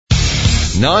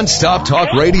non-stop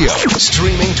talk radio,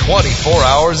 streaming 24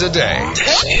 hours a day.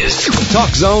 This is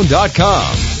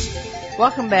TalkZone.com.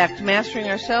 Welcome back to Mastering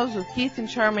Ourselves with Keith and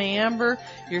Charmaine Amber,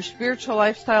 your spiritual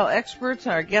lifestyle experts.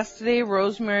 Our guest today,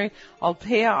 Rosemary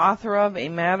Altea, author of A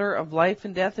Matter of Life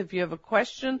and Death. If you have a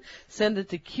question, send it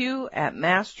to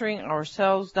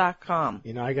q@masteringourselves.com.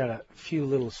 You know, I got a few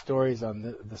little stories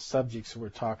on the subjects we're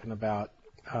talking about.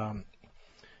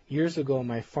 Years ago,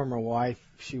 my former wife,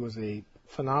 she was a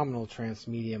phenomenal trance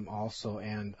medium also,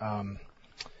 and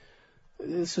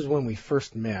this is when we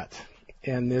first met.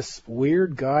 And this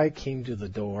weird guy came to the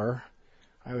door.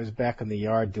 I was back in the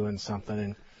yard doing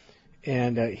something,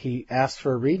 and he asked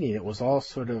for a reading. It was all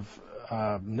sort of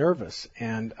nervous.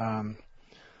 And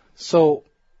so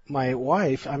my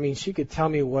wife, I mean, she could tell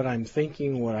me what I'm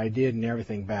thinking, what I did, and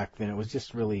everything back then. It was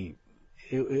just really,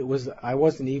 it was, I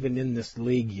wasn't even in this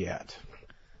league yet.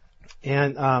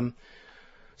 And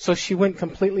so she went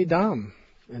completely dumb.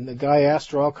 And the guy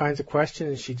asked her all kinds of questions,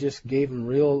 and she just gave him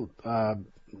real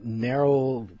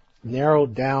narrowed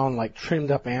down, like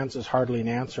trimmed up answers, hardly an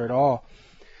answer at all.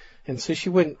 And so she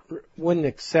wouldn't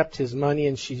accept his money,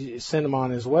 and she sent him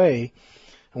on his way.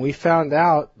 And we found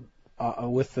out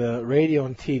with the radio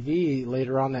and TV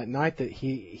later on that night that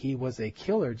he was a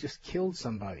killer, just killed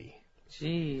somebody.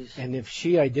 Jeez. And if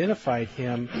she identified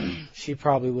him, she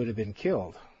probably would have been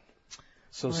killed.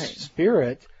 So right.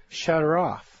 Spirit shut her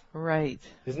off. Right.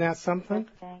 Isn't that something?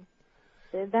 Okay.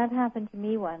 That happened to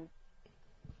me once.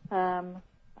 And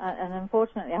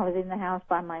unfortunately, I was in the house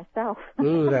by myself.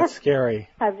 Ooh, that's scary.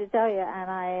 I have to tell you.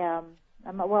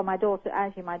 And my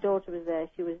daughter was there.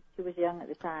 She was young at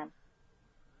the time,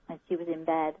 and she was in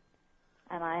bed.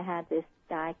 And I had this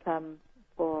guy come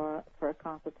for a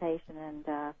consultation, and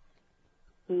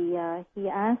he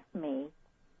asked me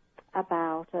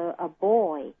about a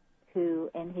boy who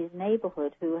in his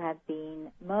neighborhood who had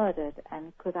been murdered,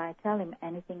 and could I tell him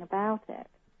anything about it?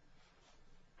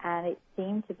 And it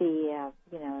seemed to be,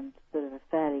 sort of a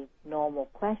fairly normal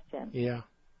question. Yeah.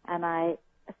 And I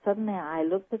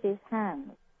looked at his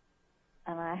hands,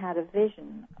 and I had a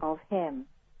vision of him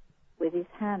with his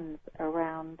hands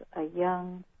around a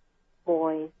young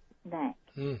boy's neck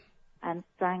and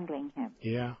strangling him.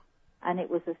 Yeah. And it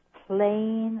was as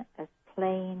plain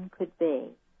could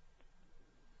be.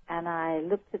 And I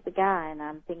looked at the guy, and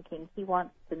I'm thinking, he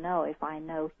wants to know if I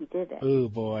know he did it. Ooh,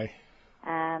 boy.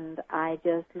 And I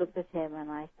just looked at him,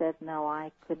 and I said, no,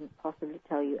 I couldn't possibly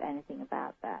tell you anything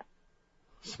about that.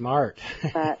 Smart.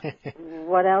 But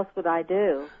what else would I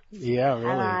do? Yeah,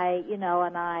 really. And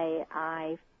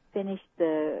I finished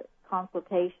the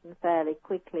consultation fairly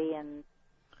quickly and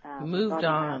moved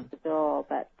on out the door.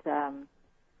 But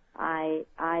I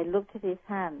looked at his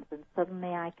hands, and suddenly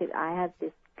I had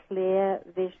this clear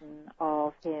vision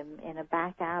of him in a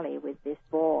back alley with this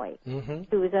boy,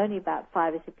 who was only about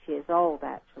 5 or 6 years old,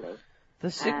 actually.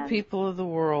 The sick people of the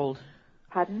world.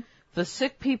 Pardon? The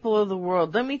sick people of the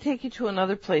world. Let me take you to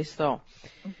another place, though.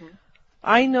 Mm-hmm.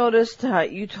 I noticed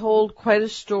you told quite a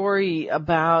story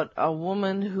about a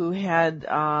woman who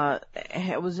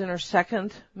was in her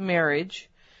second marriage,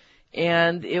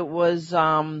 and it was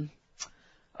her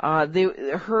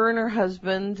and her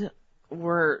husband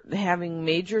were having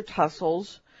major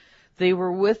tussles. They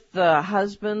were with the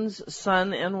husband's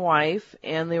son and wife,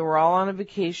 and they were all on a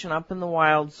vacation up in the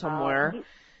wild somewhere.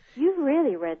 You've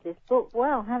really read this book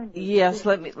well, haven't you? Yes,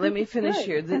 let me finish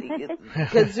here,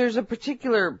 because there's a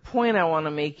particular point I want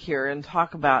to make here and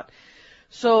talk about.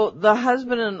 So the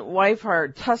husband and wife are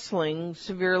tussling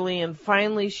severely, and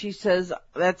finally she says,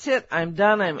 that's it, I'm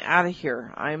done, I'm out of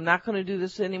here. I'm not going to do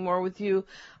this anymore with you.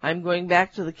 I'm going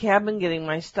back to the cabin, getting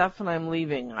my stuff, and I'm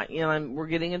leaving. We're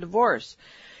getting a divorce.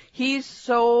 He's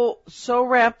so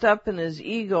wrapped up in his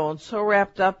ego and so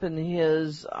wrapped up in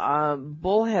his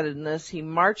bullheadedness, he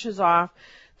marches off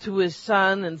to his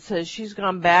son and says, she's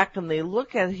gone back, and they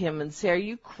look at him and say, are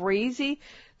you crazy?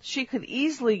 She could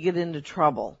easily get into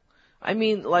trouble. I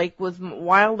mean, like with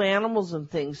wild animals and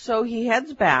things. So he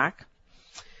heads back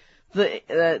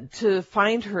to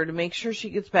find her, to make sure she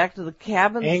gets back to the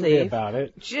cabin safe. Angry about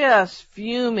it. Just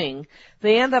fuming.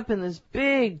 They end up in this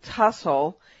big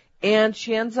tussle, and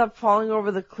she ends up falling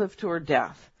over the cliff to her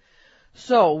death.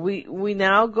 So we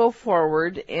now go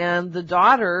forward, and the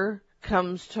daughter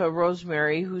comes to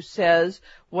Rosemary, who says,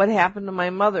 what happened to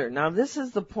my mother? Now, this is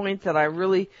the point that I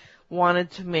really wanted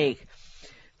to make.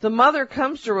 The mother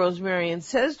comes to Rosemary and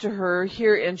says to her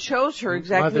here, and shows her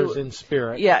exactly. Mother's in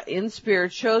spirit. Yeah, in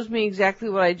spirit. Shows me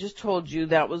exactly what I just told you.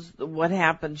 That was what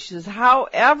happened. She says,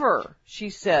 however,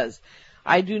 she says,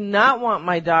 I do not want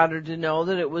my daughter to know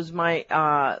that it was my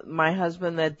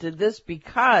husband that did this,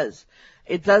 because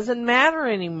it doesn't matter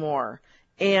anymore.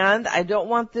 And I don't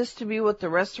want this to be what the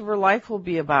rest of her life will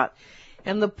be about.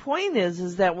 And the point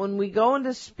is that when we go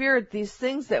into spirit, these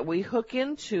things that we hook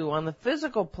into on the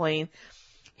physical plane,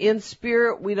 in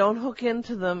spirit, we don't hook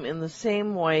into them in the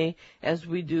same way as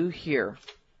we do here.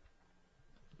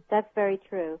 That's very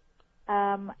true.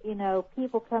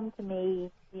 People come to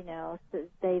me, so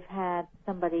they've had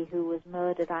somebody who was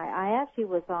murdered. I actually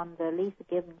was on the Lisa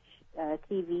Gibbons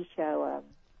TV show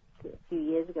a few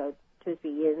years ago, 2 or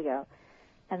 3 years ago,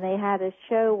 and they had a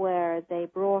show where they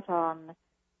brought on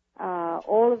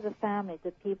all of the families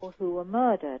of people who were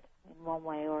murdered in one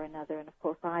way or another. And, of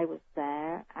course, I was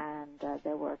there, and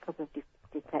there were a couple of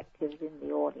detectives in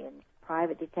the audience,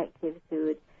 private detectives who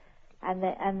had,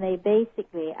 and they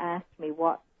basically asked me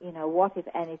what if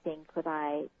anything could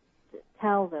I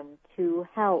tell them to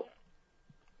help,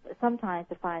 sometimes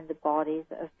to find the bodies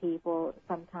of people,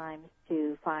 sometimes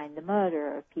to find the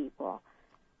murderer of people.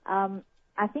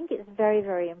 I think it's very,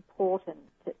 very important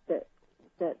that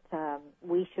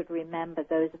we should remember,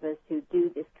 those of us who do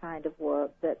this kind of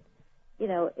work, that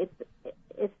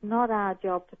it's not our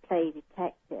job to play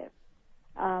detective.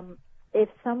 If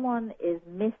someone is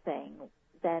missing,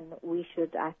 then we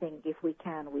should, I think, if we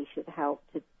can, we should help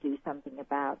to do something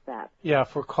about that. Yeah,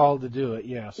 if we're called to do it,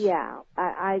 yes. Yeah,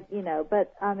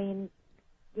 but I mean,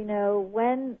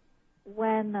 when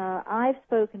I've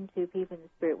spoken to people in the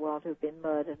spirit world who've been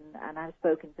murdered, and I've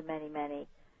spoken to many,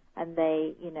 and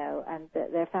they, and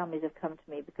their families have come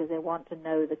to me because they want to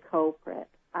know the culprit.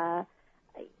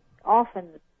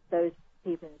 Often those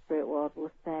people in the spirit world will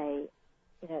say,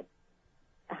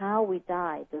 how we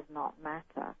die does not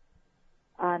matter.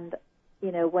 And,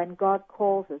 when God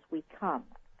calls us, we come.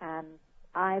 And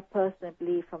I personally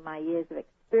believe from my years of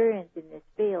experience in this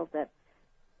field that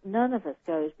none of us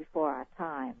goes before our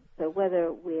time. So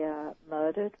whether we are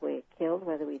murdered, we're killed,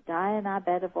 whether we die in our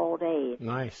bed of old age.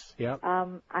 Nice, yep.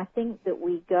 I think that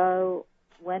we go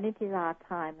when it is our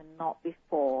time and not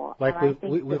before. Like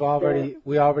we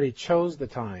already chose the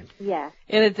time. Yes.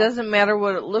 And it doesn't matter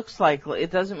what it looks like.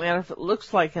 It doesn't matter if it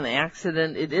looks like an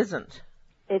accident. It isn't.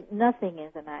 Nothing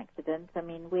is an accident. I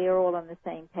mean, we are all on the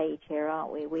same page here,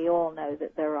 aren't we? We all know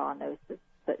that there are no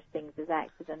such things as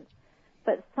accidents.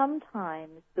 But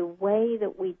sometimes the way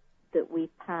that we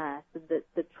pass,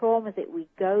 the trauma that we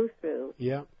go through.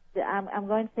 Yeah. I'm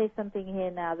going to say something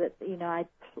here now that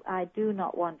I do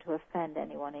not want to offend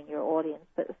anyone in your audience,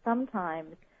 but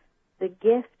sometimes the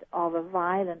gift of a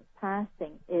violent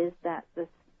passing is that the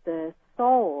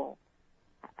soul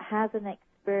has an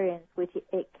experience which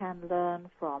it can learn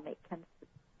from, it can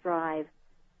strive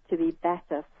to be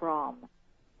better from.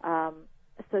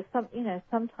 So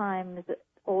sometimes,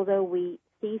 although we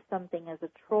see something as a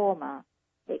trauma,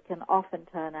 it can often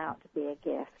turn out to be a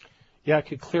gift. Yeah, it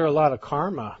could clear a lot of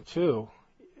karma too.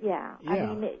 Yeah. I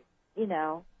mean,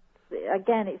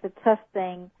 again, it's a tough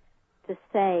thing to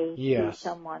say to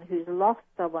someone who's lost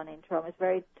someone in trauma. It's a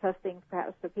very tough thing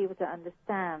perhaps for people to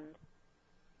understand.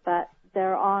 But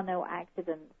there are no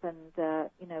accidents, and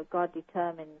God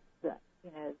determines that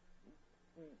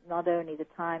not only the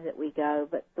time that we go,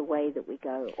 but the way that we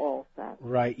go also.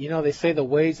 Right. They say the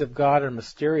ways of God are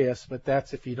mysterious, but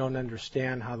that's if you don't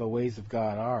understand how the ways of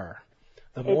God are.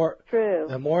 It's true.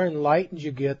 The more enlightened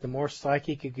you get, the more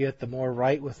psychic you get, the more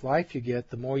right with life you get,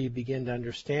 the more you begin to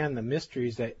understand the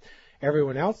mysteries that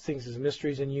everyone else thinks is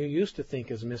mysteries and you used to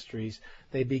think as mysteries.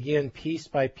 They begin piece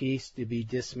by piece to be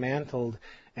dismantled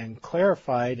and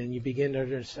clarified, and you begin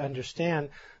to understand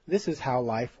this is how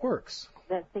life works.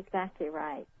 That's exactly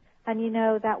right. And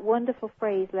that wonderful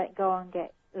phrase, let go and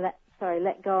let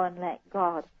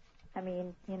God. I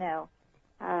mean, the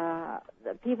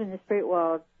people in the spirit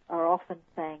world are often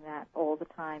saying that all the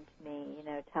time to me,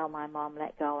 tell my mom,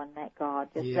 let go and let God.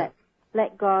 Just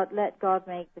let God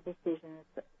make the decisions.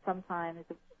 Sometimes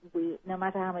no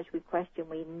matter how much we question,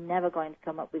 we're never going to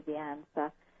come up with the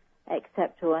answer,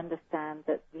 except to understand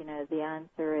that, the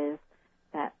answer is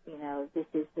that, this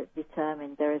is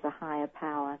determined. There is a higher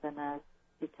power than us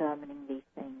determining these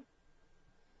things.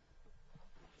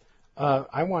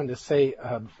 I wanted to say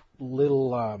a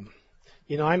little,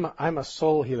 I'm a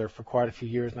soul healer for quite a few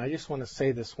years, and I just want to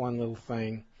say this one little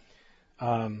thing.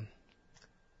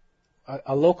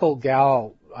 A local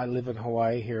gal, I live in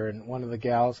Hawaii here, and one of the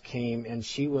gals came, and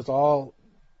she was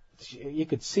you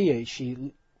could see it,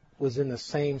 she was in the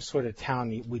same sort of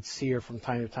town. We'd see her from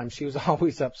time to time. She was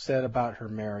always upset about her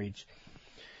marriage.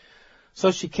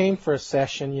 So she came for a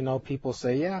session. People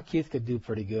say, yeah, Keith could do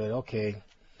pretty good. Okay.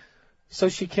 So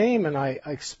she came, and I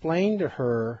explained to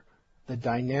her the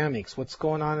dynamics, what's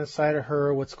going on inside of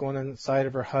her, what's going on inside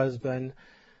of her husband.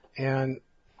 And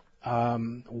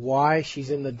why she's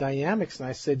in the dynamics. And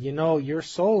I said, your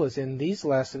soul is in these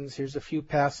lessons. Here's a few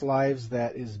past lives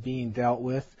that is being dealt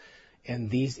with and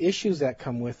these issues that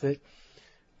come with it.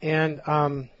 And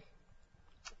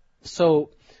so,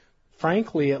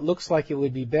 frankly, it looks like it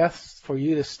would be best for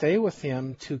you to stay with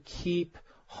him to keep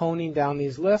honing down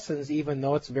these lessons, even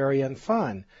though it's very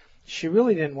unfun. She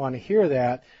really didn't want to hear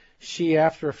that. She,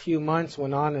 after a few months,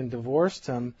 went on and divorced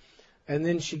him. And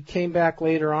then she came back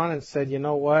later on and said, you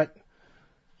know what?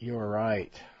 You were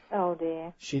right. Oh,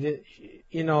 dear. She did,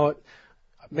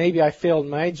 maybe I failed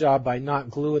my job by not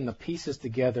gluing the pieces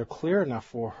together clear enough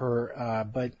for her.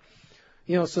 But,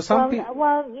 so some people...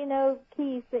 Well,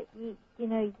 Keith, that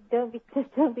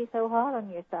don't be so hard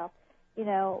on yourself.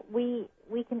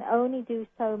 We can only do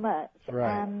so much.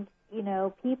 Right. And,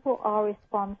 people are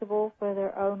responsible for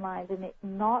their own lives, and it's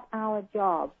not our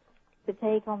job to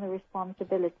take on the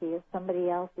responsibility of somebody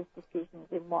else's decisions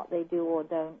in what they do or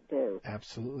don't do.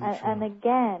 Absolutely and, true. and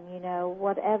again,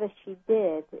 whatever she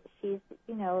did, she's,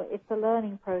 it's a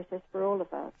learning process for all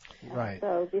of us. Right.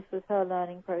 So this was her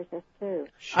learning process too.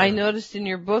 Sure. I noticed in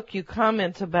your book you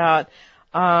comment about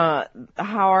how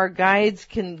our guides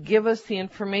can give us the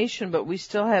information, but we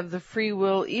still have the free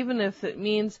will, even if it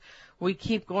means we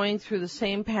keep going through the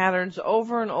same patterns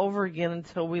over and over again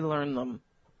until we learn them.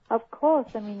 Of course,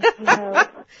 I mean,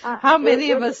 how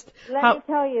many of us? Let me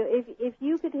tell you, if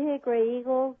you could hear Grey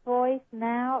Eagle's voice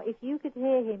now, if you could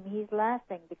hear him, he's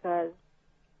laughing, because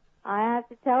I have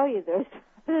to tell you,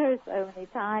 there's so many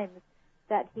times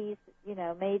that he's,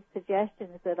 made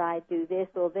suggestions that I do this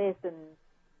or this, and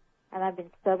I've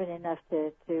been stubborn enough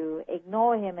to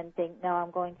ignore him and think, no,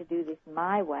 I'm going to do this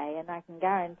my way, and I can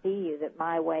guarantee you that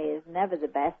my way is never the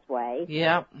best way.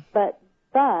 Yeah. But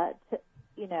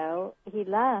he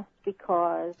laughs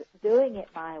because doing it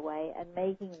my way and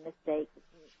making mistakes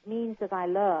means that I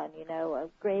learn.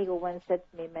 Greg once said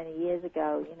to me many years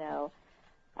ago,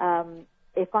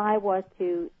 if I were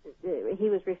to, he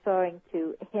was referring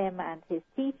to him and his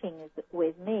teachings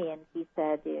with me, and he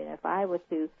said, if I were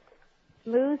to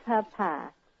smooth her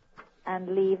path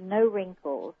and leave no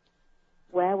wrinkles,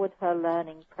 where would her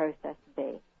learning process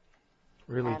be?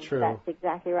 Really and true. That's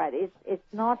exactly right. It's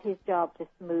not his job to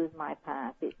smooth my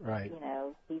path. It's, right.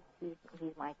 He's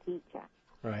my teacher.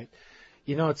 Right.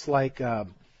 It's like a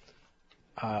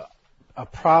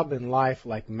problem in life,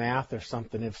 like math or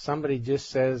something. If somebody just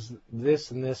says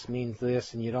this and this means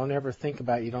this, and you don't ever think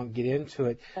about it, you don't get into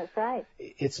it. That's right.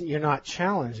 You're not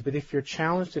challenged. But if you're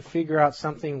challenged to figure out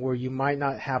something where you might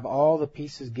not have all the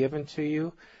pieces given to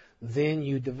you, then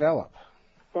you develop.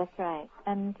 That's right.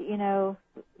 And,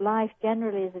 life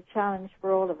generally is a challenge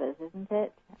for all of us, isn't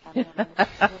it? I mean,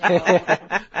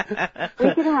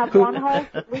 we could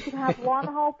have one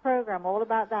whole program all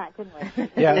about that, couldn't we?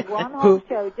 Yeah. One whole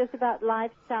show just about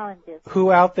life's challenges.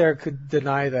 Who out there could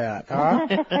deny that,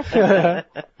 huh?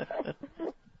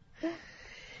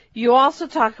 You also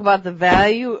talk about the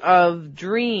value of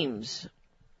dreams.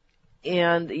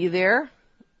 And you there?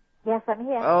 Yes, I'm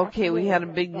here. Okay, we had a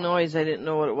big noise. I didn't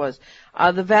know what it was.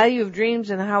 The value of dreams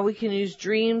and how we can use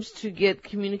dreams to get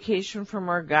communication from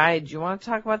our guides. You want to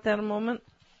talk about that a moment?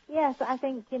 Yes, I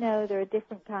think, there are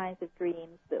different kinds of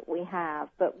dreams that we have,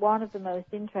 but one of the most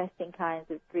interesting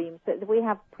kinds of dreams, that we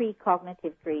have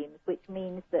precognitive dreams, which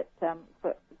means that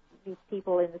for these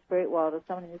people in the spirit world or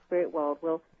someone in the spirit world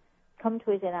will come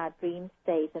to us in our dream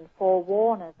state and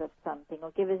forewarn us of something or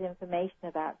give us information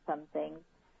about something.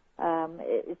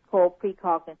 It's called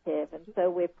precognitive, and so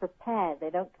we're prepared.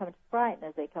 They don't come to frighten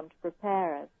us, they come to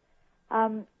prepare us.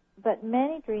 But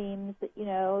many dreams,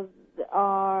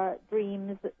 are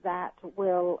dreams that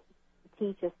will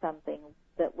teach us something,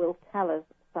 that will tell us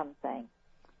something,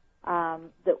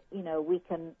 that, we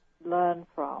can learn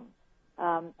from.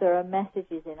 There are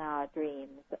messages in our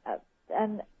dreams.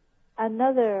 And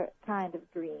another kind of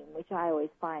dream, which I always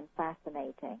find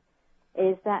fascinating,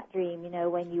 is that dream,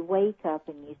 when you wake up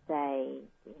and you say,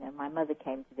 my mother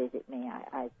came to visit me.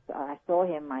 I saw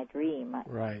him in my dream.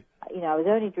 Right. I was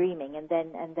only dreaming, and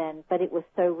then, but it was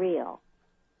so real.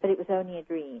 But it was only a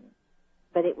dream.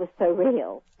 But it was so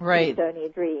real. Right. It was only a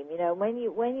dream.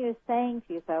 When you're saying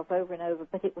to yourself over and over,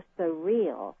 but it was so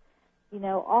real.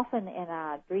 Often in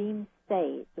our dream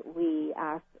state,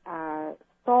 our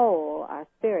soul, our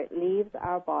spirit leaves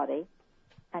our body,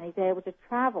 and is able to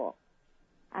travel.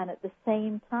 And at the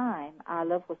same time, our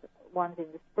loved ones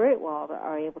in the spirit world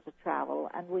are able to travel,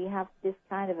 and we have this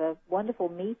kind of a wonderful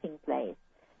meeting place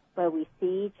where we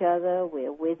see each other,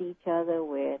 we're with each other,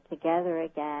 we're together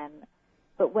again,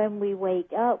 But when we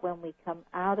wake up, when we come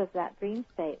out of that dream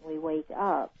state and we wake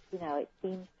up, it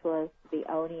seems to us to be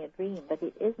only a dream, but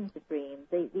it isn't a dream.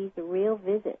 These are real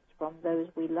visits from those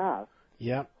we love.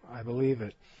 Yep, I believe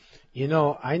it.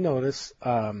 I notice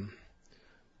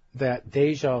that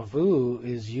deja vu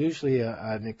is usually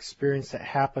an experience that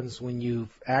happens when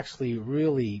you've actually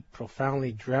really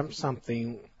profoundly dreamt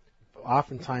something.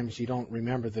 Oftentimes you don't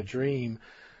remember the dream,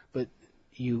 but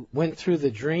you went through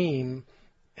the dream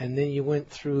and then you went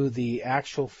through the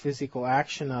actual physical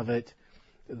action of it,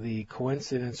 the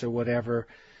coincidence or whatever,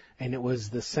 and it was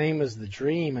the same as the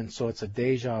dream, and so it's a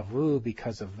deja vu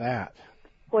because of that.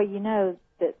 Well,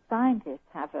 that scientists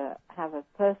have a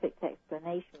perfect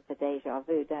explanation for deja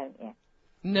vu, don't you?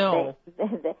 No.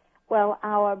 Well,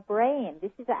 our brain,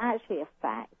 this is actually a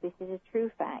fact, this is a true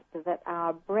fact, that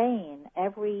our brain,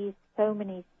 every so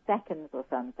many seconds or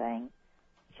something,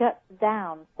 shuts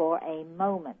down for a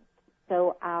moment.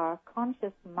 So our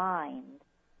conscious mind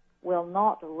will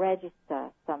not register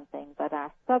something, but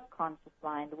our subconscious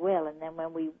mind will. And then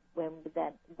when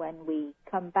we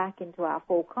come back into our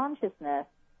full consciousness,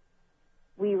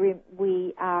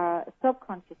 our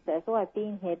subconscious says, "Oh, I've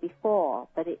been here before,"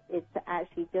 but it's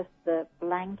actually just the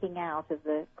blanking out of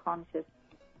the conscious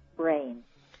brain.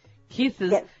 Keith is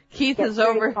very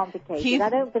over. Complicated. Keith, I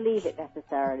don't believe it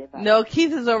necessarily. But no,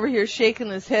 Keith is over here shaking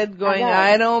his head, going,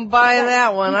 "I don't buy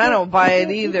that one. I don't buy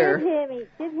it either." You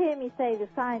did hear me say the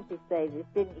scientists say this,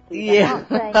 didn't you, Keith? Yeah.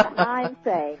 I'm not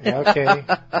saying that I'm saying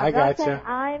this. Okay, I got you.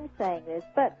 I'm saying this,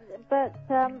 but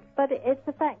it's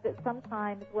the fact that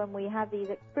sometimes when we have these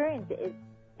experiences,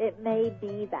 it may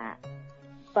be that.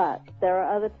 But there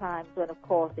are other times when, of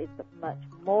course, it's much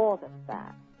more than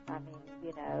that. I mean,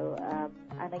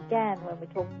 and again, when we're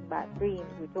talking about dreams,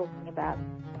 we're talking about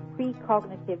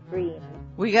precognitive dreams.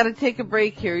 We got to take a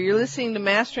break here. You're listening to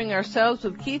Mastering Ourselves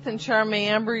with Keith and Charmaine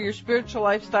Amber, your spiritual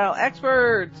lifestyle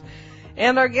experts.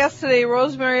 And our guest today,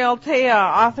 Rosemary Altea,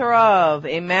 author of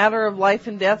A Matter of Life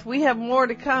and Death. We have more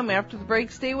to come after the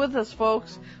break. Stay with us,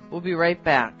 folks. We'll be right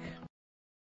back.